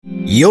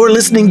You're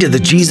listening to the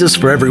Jesus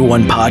for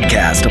Everyone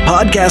podcast, a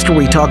podcast where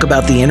we talk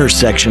about the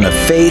intersection of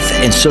faith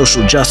and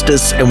social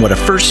justice and what a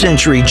first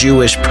century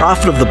Jewish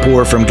prophet of the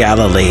poor from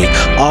Galilee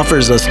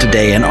offers us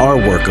today in our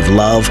work of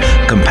love,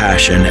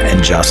 compassion,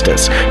 and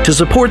justice. To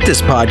support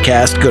this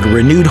podcast, go to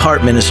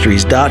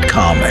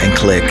renewedheartministries.com and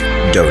click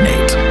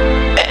donate.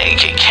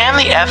 Can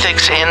the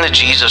ethics in the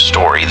Jesus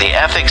story, the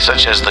ethics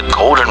such as the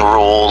golden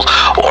rule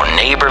or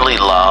neighborly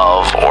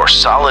love or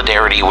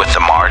solidarity with the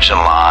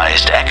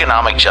marginalized,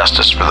 economic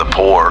justice for the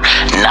poor,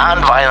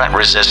 nonviolent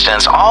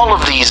resistance, all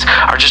of these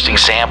are just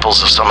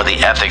examples of some of the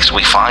ethics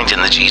we find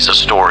in the Jesus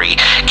story.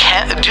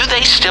 Do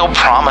they still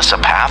promise a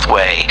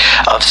pathway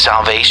of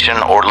salvation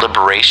or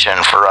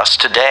liberation for us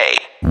today?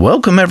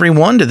 Welcome,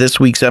 everyone, to this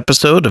week's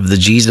episode of the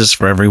Jesus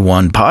for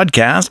Everyone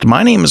podcast.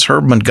 My name is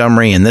Herb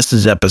Montgomery, and this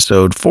is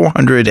episode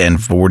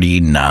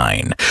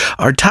 449.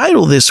 Our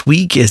title this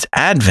week is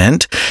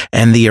Advent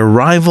and the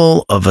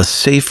Arrival of a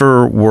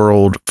Safer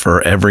World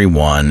for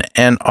Everyone,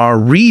 and our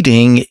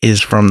reading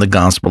is from the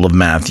Gospel of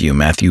Matthew,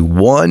 Matthew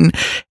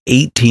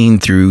 1:18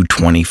 through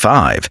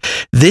 25.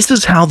 This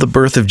is how the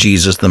birth of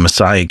Jesus the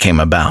Messiah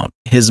came about.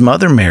 His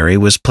mother Mary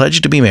was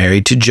pledged to be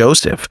married to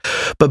Joseph,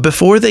 but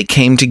before they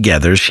came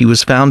together, she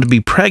was found to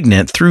be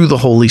pregnant through the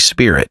Holy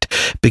Spirit.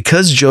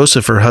 Because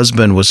Joseph, her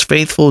husband, was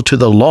faithful to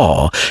the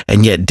law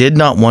and yet did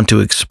not want to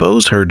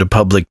expose her to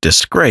public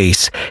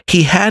disgrace,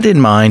 he had in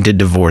mind to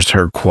divorce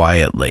her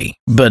quietly.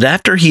 But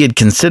after he had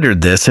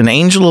considered this, an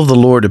angel of the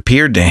Lord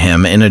appeared to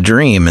him in a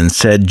dream and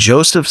said,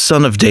 "Joseph,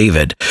 son of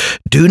David,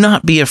 do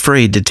not be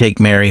afraid to take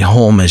Mary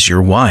home as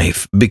your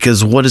wife,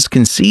 because what is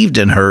conceived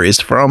in her is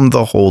from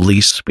the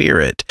Holy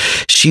Spirit.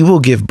 She will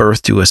give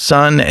birth to a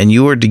son, and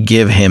you are to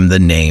give him the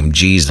name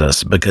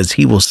Jesus, because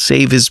he will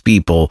save his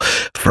people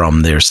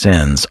from their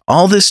sins."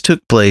 All this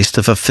took place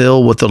to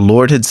fulfill what the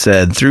Lord had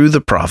said through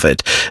the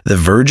prophet, "The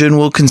virgin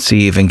will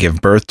conceive and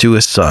give birth to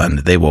a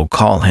son. They will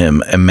call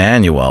him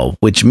Emmanuel,"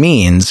 which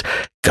means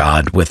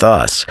God with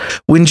us.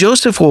 When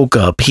Joseph woke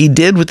up, he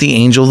did what the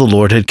angel of the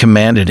Lord had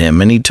commanded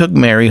him, and he took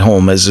Mary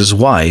home as his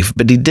wife,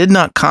 but he did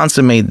not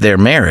consummate their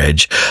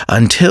marriage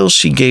until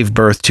she gave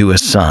birth to a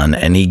son,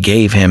 and he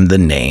gave him the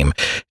name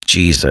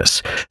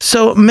Jesus.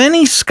 So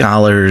many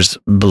scholars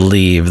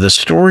believe the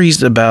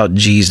stories about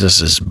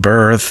Jesus'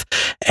 birth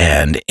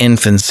and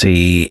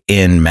infancy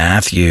in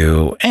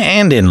Matthew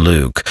and in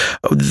Luke,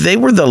 they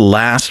were the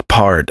last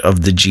part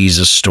of the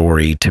Jesus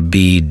story to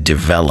be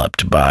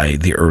developed by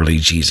the early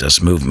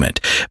Jesus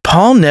movement.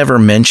 Paul never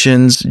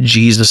mentions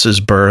Jesus'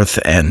 birth,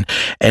 and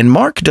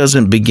Mark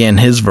doesn't begin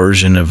his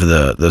version of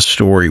the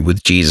story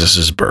with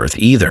Jesus' birth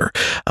either.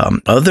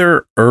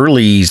 Other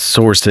early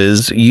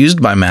sources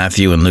used by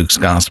Matthew and Luke's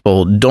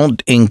gospel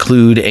don't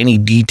include any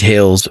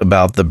details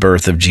about the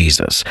birth of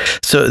Jesus.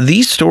 So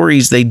these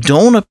stories, they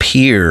don't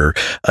appear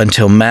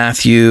until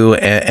Matthew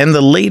and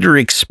the later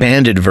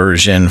expanded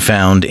version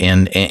found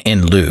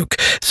in Luke.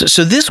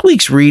 So this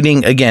week's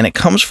reading, again, it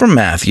comes from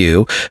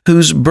Matthew,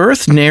 whose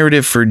birth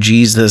narrative for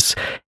Jesus,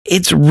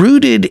 it's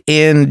rooted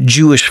in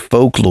Jewish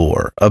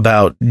folklore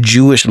about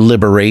Jewish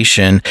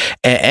liberation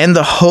and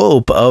the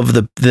hope of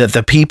that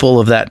the people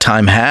of that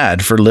time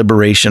had for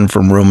liberation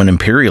from Roman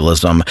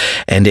imperialism,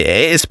 and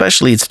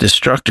especially its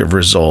destructive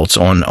results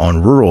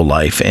on rural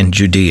life in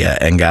Judea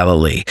and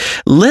Galilee.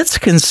 Let's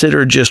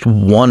consider just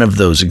one of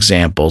those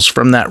examples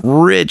from that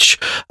rich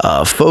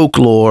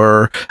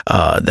folklore,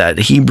 that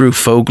Hebrew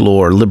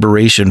folklore,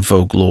 liberation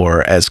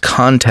folklore, as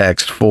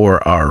context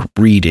for our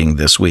reading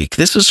this week.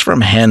 This is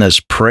from Hannah's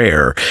prayer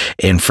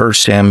in 1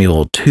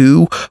 Samuel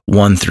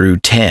 2:1 through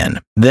 10.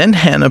 Then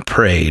Hannah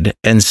prayed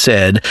and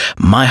said,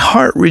 "My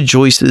heart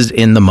rejoices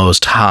in the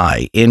Most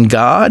High. In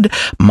God,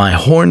 my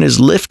horn is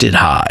lifted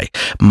high.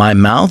 My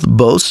mouth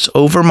boasts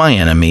over my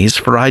enemies,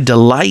 for I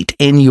delight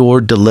in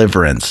your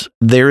deliverance.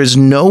 There is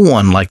no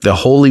one like the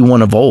Holy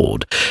One of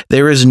old.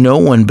 There is no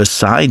one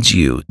besides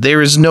you.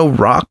 There is no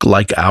rock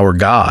like our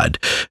God.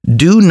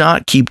 Do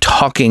not keep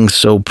talking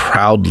so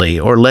proudly,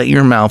 or let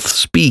your mouth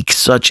speak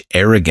such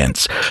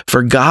arrogance.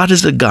 For God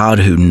is a God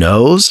who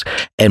knows,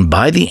 and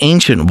by the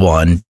Ancient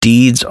One,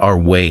 deeds are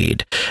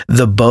weighed.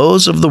 The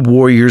bows of the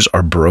warriors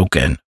are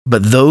broken,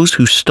 but those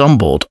who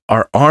stumbled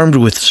are armed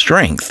with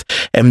strength,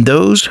 and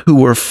those who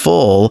were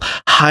full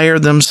hire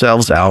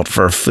themselves out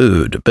for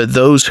food, but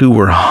those who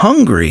were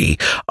hungry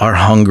are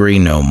hungry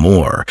no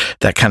more."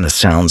 That kind of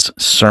sounds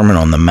Sermon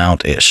on the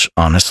Mount-ish,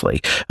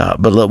 honestly.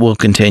 But we'll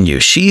continue.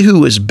 "She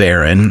who is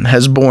barren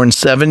has borne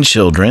 7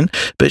 children,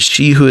 but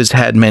she who has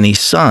had many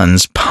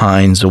sons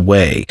pines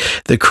away.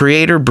 The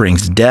Creator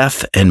brings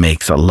death and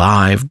makes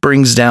alive,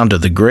 brings down to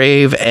the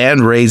grave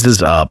and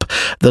raises up.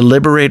 The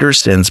Liberator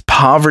sends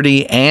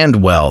poverty and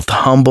wealth,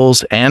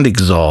 humbles and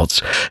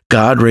exalts.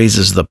 God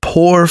raises the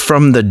poor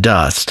from the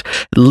dust,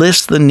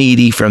 lifts the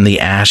needy from the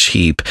ash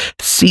heap,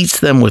 seats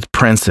them with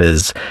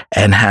princes,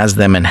 and has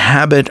them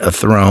inhabit a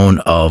throne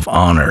of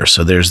honor."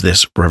 So there's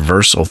this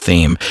reversal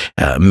theme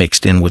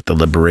mixed in with the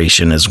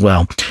liberation as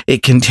well.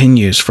 It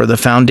continues, "For the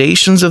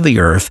foundations of the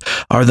earth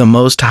are the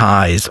Most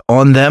High's.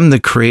 On them the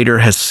Creator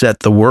has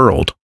set the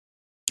world.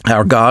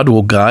 Our God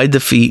will guard the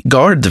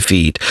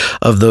feet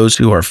of those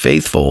who are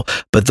faithful,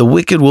 but the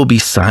wicked will be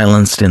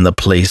silenced in the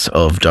place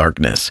of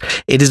darkness.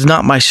 It is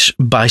not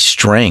by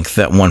strength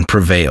that one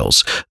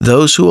prevails.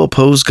 Those who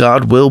oppose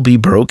God will be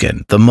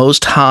broken. The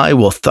Most High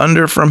will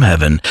thunder from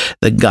heaven.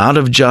 The God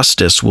of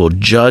justice will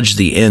judge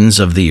the ends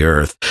of the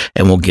earth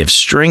and will give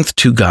strength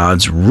to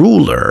God's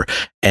ruler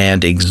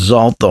and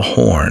exalt the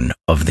horn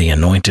of the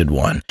Anointed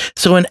One.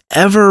 So an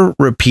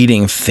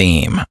ever-repeating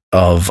theme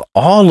of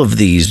all of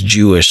these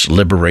Jewish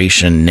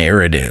liberation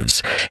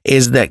narratives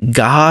is that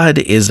God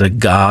is a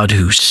God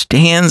who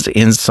stands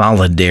in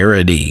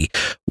solidarity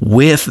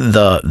with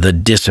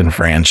the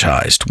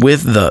disenfranchised,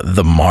 with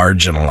the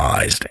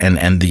marginalized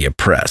and the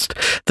oppressed.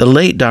 The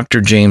late Dr.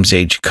 James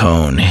H.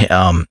 Cone,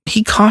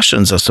 he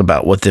cautions us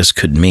about what this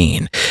could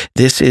mean.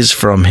 This is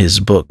from his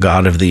book,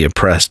 God of the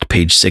Oppressed,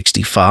 page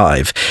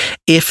 65.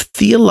 If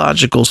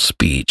theological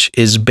speech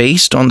is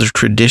based on the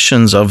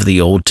traditions of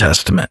the Old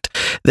Testament,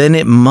 then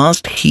it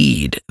must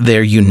heed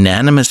their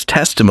unanimous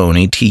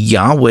testimony to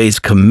Yahweh's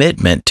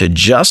commitment to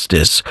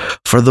justice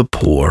for the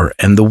poor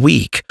and the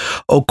weak.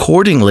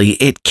 Accordingly,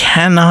 it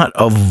cannot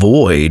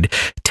avoid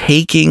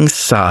taking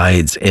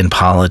sides in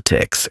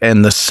politics,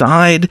 and the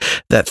side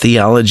that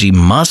theology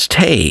must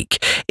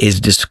take is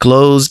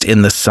disclosed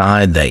in the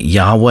side that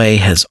Yahweh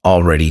has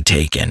already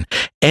taken.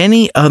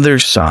 Any other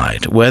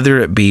side, whether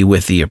it be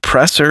with the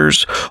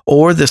oppressors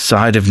or the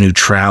side of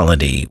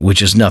neutrality,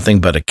 which is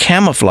nothing but a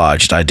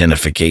camouflaged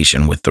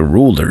identification with the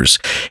rulers,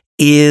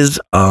 is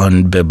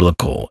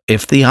unbiblical.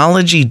 If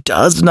theology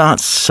does not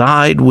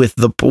side with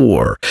the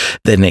poor,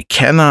 then it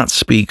cannot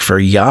speak for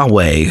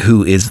Yahweh,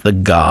 who is the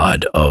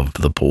God of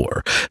the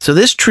poor. So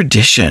this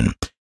tradition,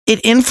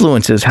 it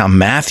influences how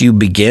Matthew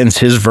begins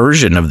his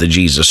version of the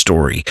Jesus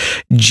story.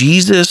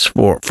 Jesus,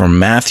 for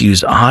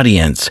Matthew's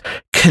audience,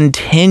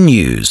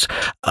 continues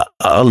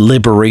a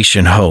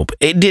liberation hope.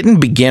 It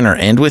didn't begin or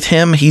end with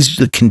him. He's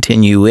the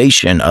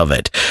continuation of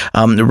it.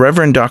 The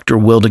Reverend Dr.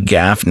 Wilda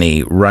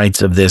Gaffney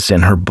writes of this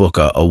in her book,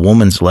 A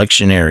Woman's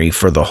Lectionary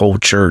for the Whole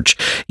Church,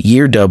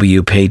 Year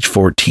W, page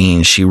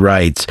 14. She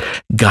writes,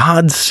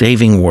 God's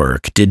saving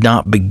work did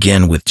not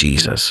begin with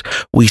Jesus.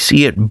 We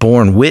see it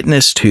borne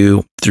witness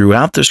to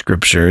throughout the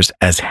scriptures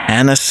as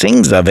Hannah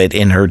sings of it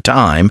in her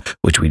time,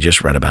 which we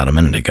just read about a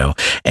minute ago,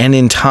 and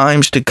in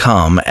times to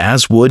come,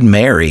 as would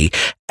Mary,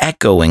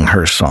 echoing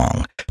her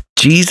song.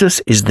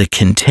 Jesus is the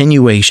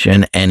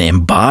continuation and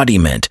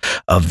embodiment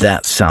of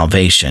that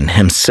salvation,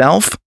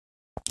 himself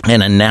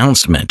an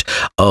announcement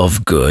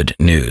of good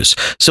news.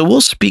 So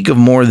we'll speak of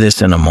more of this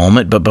in a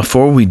moment, but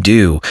before we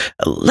do,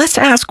 let's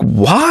ask,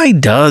 why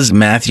does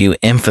Matthew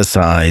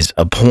emphasize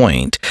a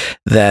point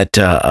that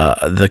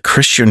the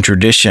Christian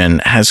tradition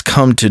has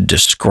come to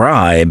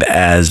describe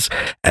as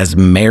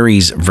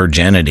Mary's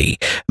virginity?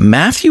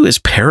 Matthew is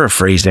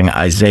paraphrasing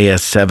Isaiah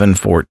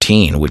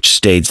 7:14, which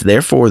states,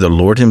 Therefore the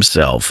Lord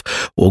himself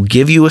will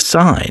give you a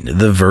sign.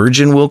 The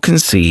virgin will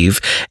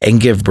conceive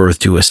and give birth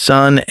to a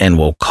son and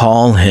will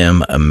call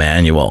him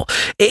Emmanuel.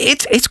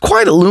 It's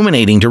quite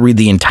illuminating to read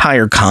the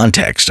entire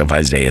context of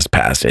Isaiah's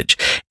passage.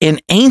 In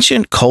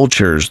ancient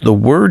cultures, the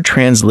word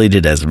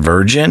translated as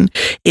virgin,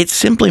 it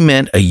simply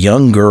meant a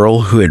young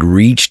girl who had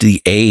reached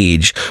the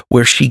age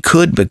where she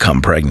could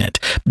become pregnant.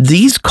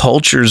 These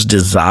cultures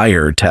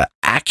desire to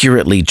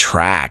accurately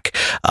track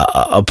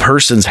a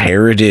person's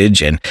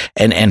heritage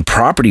and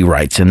property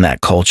rights in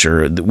that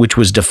culture, which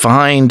was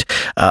defined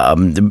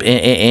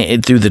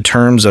through the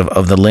terms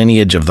of the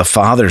lineage of the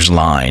father's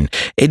line.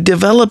 It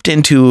developed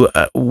into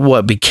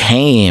what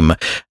became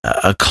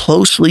a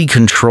closely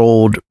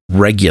controlled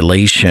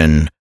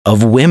regulation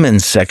of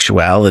women's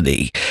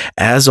sexuality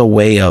as a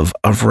way of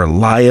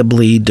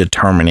reliably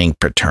determining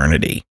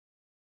paternity.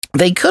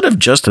 They could have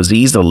just as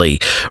easily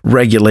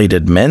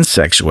regulated men's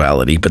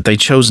sexuality, but they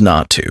chose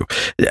not to.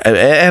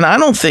 And I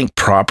don't think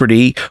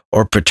property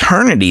or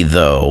paternity,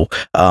 though,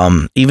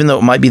 even though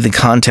it might be the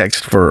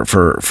context for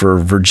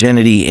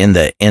virginity in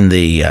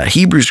the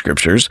Hebrew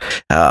scriptures,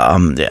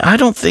 I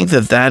don't think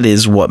that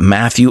is what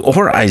Matthew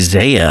or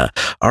Isaiah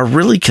are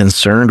really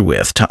concerned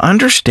with. To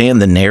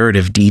understand the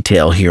narrative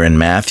detail here in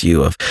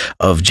Matthew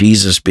of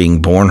Jesus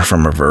being born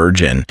from a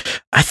virgin,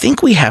 I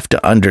think we have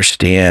to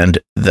understand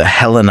the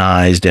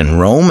Hellenized and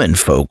Roman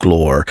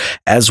folklore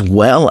as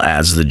well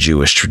as the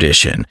Jewish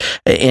tradition.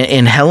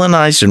 In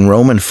Hellenized and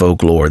Roman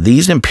folklore,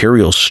 these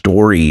imperial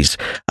stories,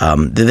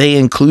 they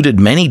included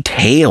many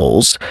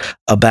tales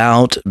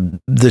about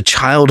the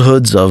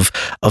childhoods of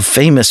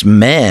famous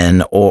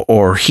men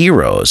or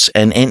heroes.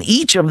 And in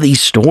each of these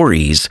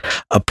stories,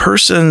 a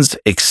person's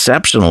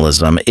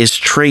exceptionalism is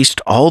traced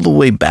all the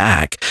way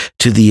back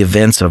to the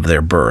events of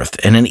their birth.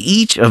 And in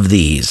each of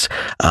these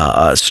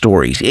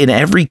stories, in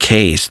every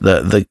case,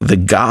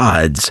 the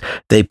gods,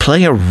 they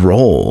play a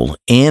role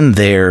in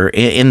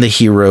the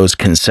hero's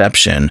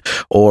conception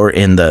or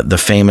in the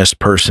famous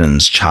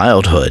person's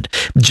childhood.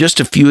 Just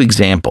a few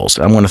examples.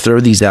 I want to throw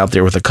these out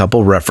there with a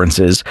couple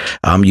references.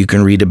 You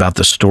can read about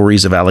the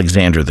stories of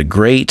Alexander the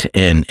Great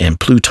in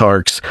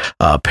Plutarch's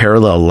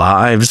Parallel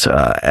Lives,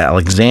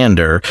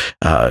 Alexander,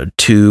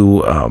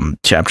 to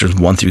chapters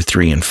 1 through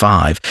 3 and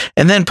 5.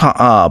 And then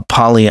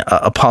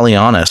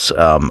Apollonius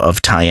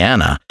of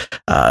Tyana.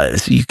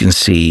 So you can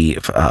see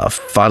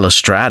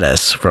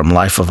Philostratus from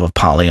Life of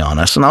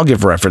Apollonius, and I'll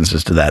give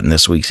references to that in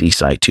this week's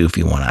eSite too if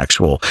you want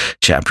actual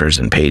chapters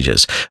and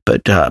pages.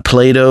 But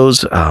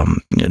Plato's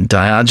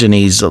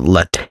Diogenes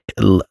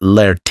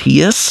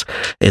Laertius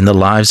in the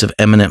lives of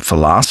eminent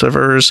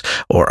philosophers,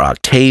 or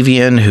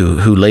Octavian,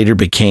 who later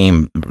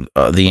became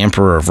the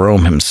emperor of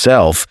Rome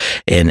himself,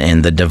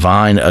 in the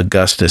divine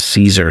Augustus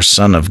Caesar,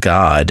 son of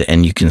God.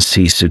 And you can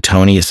see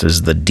Suetonius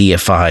as the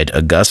deified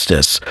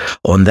Augustus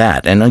on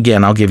that. And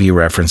again, I'll give you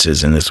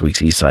references in this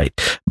week's eSite.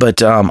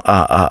 But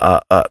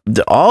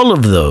all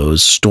of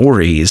those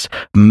stories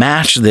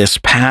match this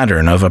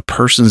pattern of a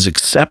person's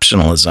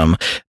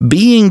exceptionalism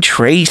being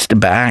traced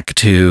back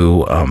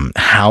to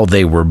how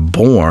they were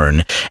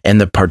born and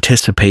the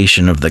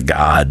participation of the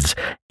gods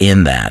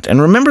in that.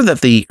 And remember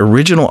that the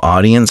original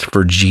audience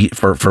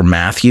for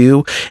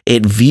Matthew,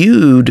 it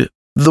viewed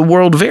the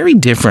world very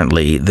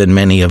differently than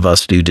many of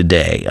us do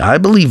today. I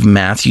believe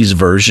Matthew's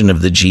version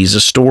of the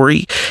Jesus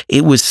story,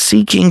 it was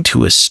seeking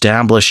to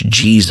establish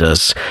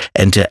Jesus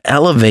and to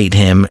elevate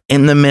him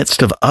in the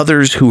midst of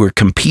others who were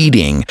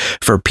competing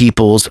for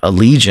people's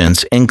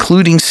allegiance,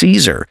 including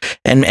Caesar.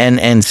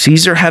 And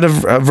Caesar had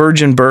a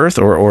virgin birth,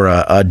 or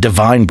a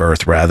divine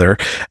birth rather,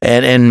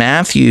 and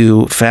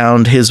Matthew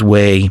found his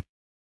way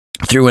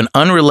through an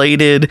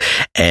unrelated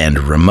and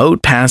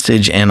remote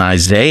passage in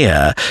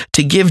Isaiah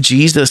to give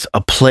Jesus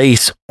a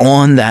place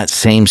on that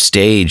same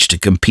stage to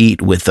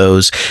compete with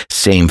those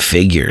same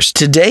figures.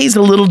 Today's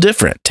a little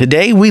different.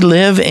 Today we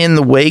live in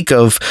the wake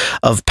of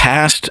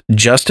past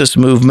justice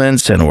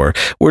movements, and we're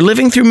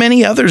living through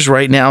many others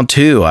right now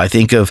too. I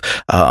think of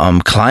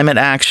climate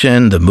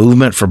action, the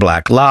movement for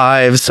Black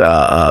Lives,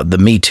 the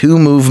Me Too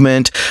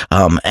movement,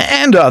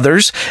 and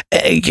others.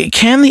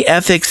 Can the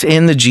ethics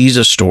in the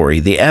Jesus story,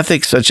 the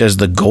ethics such as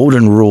the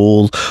golden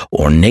rule,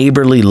 or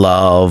neighborly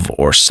love,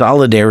 or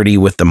solidarity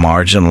with the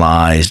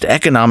marginalized,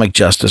 economic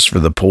justice for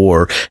the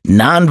poor,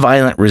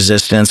 nonviolent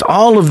resistance,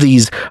 all of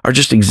these are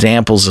just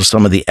examples of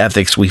some of the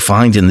ethics we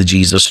find in the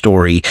Jesus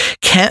story.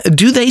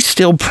 Do they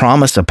still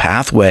promise a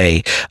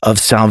pathway of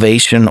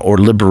salvation or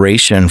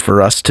liberation for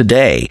us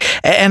today?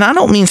 And I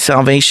don't mean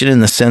salvation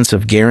in the sense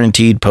of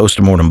guaranteed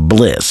postmortem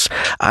bliss.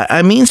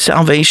 I mean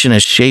salvation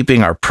as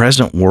shaping our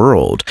present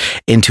world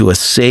into a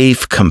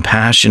safe,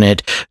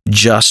 compassionate,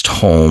 just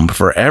home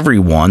for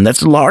everyone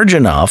that's large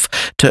enough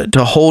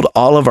to hold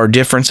all of our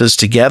differences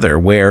together,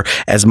 where,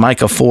 as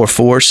Micah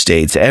 4:4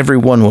 states,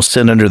 everyone will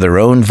sit under their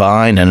own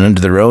vine and under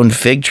their own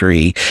fig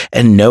tree,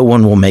 and no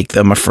one will make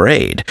them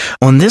afraid.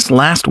 On this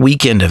last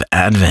weekend of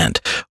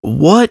Advent,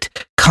 what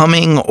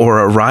coming or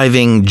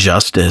arriving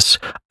justice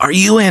are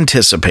you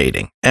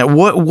anticipating? And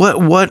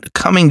what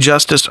coming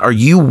justice are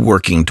you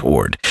working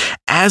toward?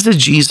 As a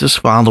Jesus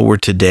follower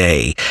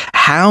today,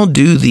 how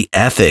do the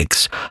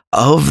ethics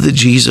of the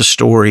Jesus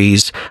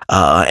stories,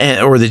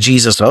 or the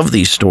Jesus of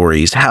these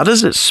stories, how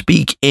does it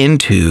speak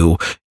into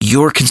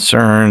your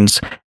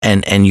concerns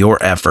and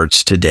your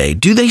efforts today?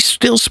 Do they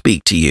still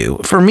speak to you?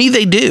 For me,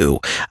 they do.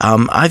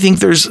 I think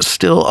there's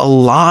still a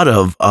lot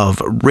of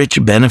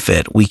rich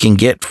benefit we can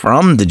get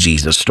from the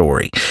Jesus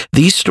story.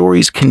 These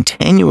stories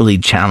continually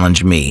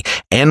challenge me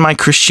and my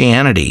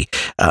Christianity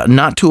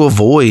not to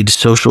avoid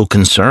social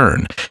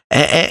concern.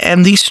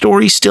 And these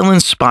stories still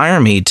inspire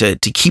me to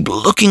keep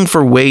looking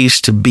for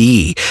ways to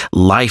be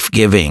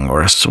life-giving,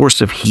 or a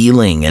source of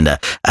healing and a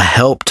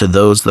help to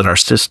those that our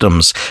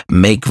systems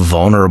make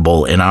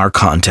vulnerable in our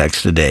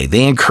context today.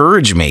 They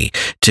encourage me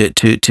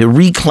to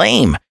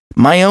reclaim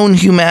my own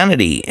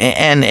humanity,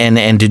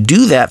 and to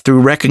do that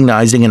through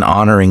recognizing and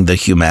honoring the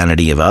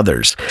humanity of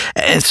others.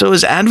 And so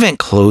as Advent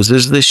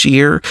closes this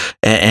year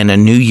and a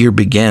new year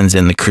begins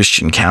in the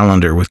Christian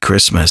calendar with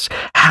Christmas,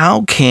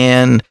 how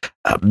can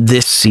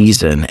this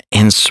season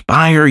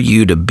inspire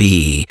you to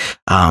be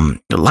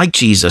like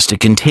Jesus, to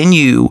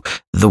continue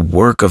the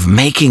work of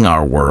making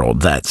our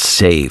world that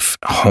safe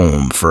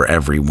home for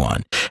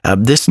everyone?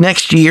 This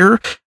next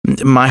year,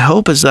 my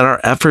hope is that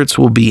our efforts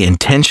will be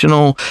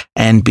intentional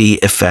and be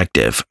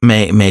effective.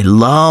 May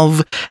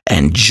love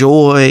and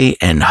joy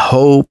and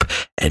hope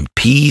and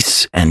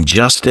peace and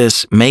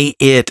justice, may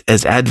it,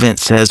 as Advent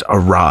says,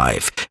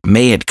 arrive.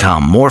 May it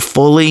come more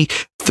fully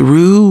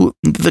through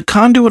the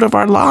conduit of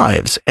our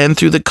lives and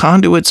through the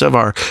conduits of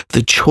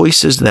the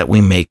choices that we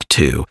make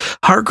too.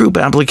 Heart group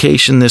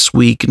application this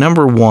week.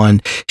 Number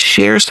 1,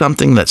 share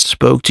something that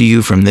spoke to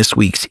you from this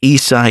week's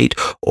eSite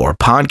or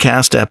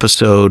podcast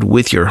episode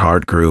with your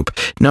heart group.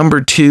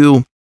 Number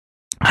 2,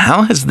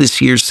 how has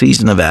this year's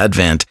season of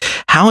Advent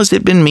How has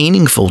it been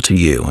meaningful to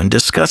you? And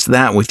discuss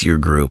that with your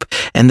group.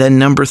 And then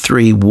number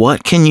 3,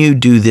 what can you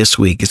do this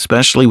week,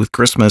 especially with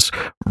Christmas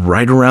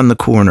right around the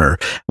corner?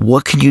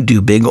 What can you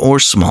do, big or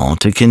small,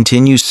 to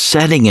continue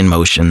setting in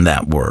motion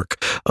that work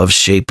of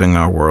shaping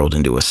our world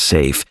into a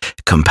safe,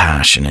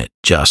 compassionate,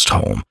 just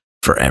home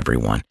for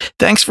everyone?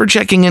 Thanks for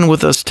checking in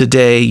with us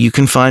today. You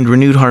can find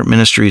Renewed Heart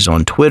Ministries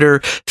on Twitter,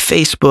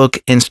 Facebook,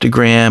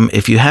 Instagram.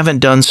 If you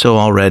haven't done so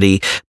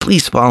already,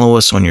 please follow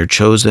us on your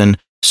chosen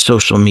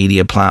social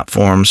media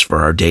platforms for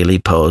our daily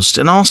posts.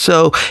 And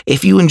also,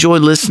 if you enjoy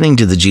listening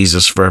to the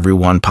Jesus for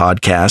Everyone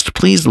podcast,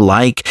 please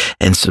like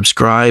and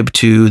subscribe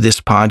to this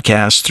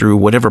podcast through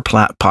whatever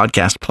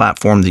podcast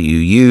platform that you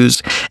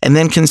use, and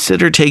then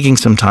consider taking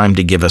some time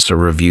to give us a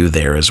review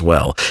there as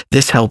well.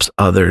 This helps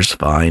others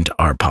find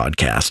our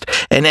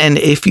podcast. And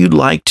if you'd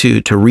like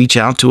to reach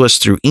out to us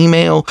through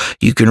email,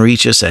 you can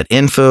reach us at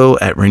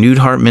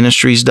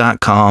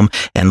info@renewedheartministries.com.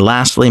 And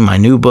lastly, my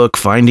new book,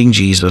 Finding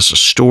Jesus, a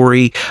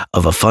story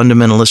of a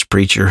fundamentalist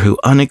preacher who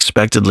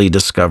unexpectedly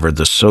discovered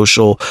the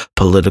social,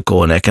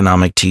 political, and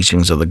economic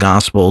teachings of the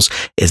Gospels,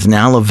 is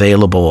now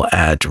available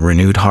at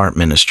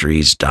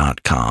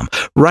renewedheartministries.com.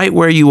 Right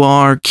where you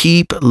are,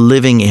 keep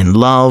living in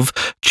love,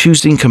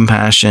 choosing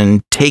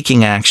compassion,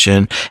 taking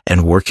action,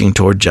 and working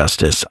toward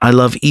justice. I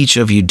love each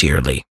of you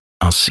dearly.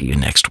 I'll see you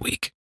next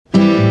week.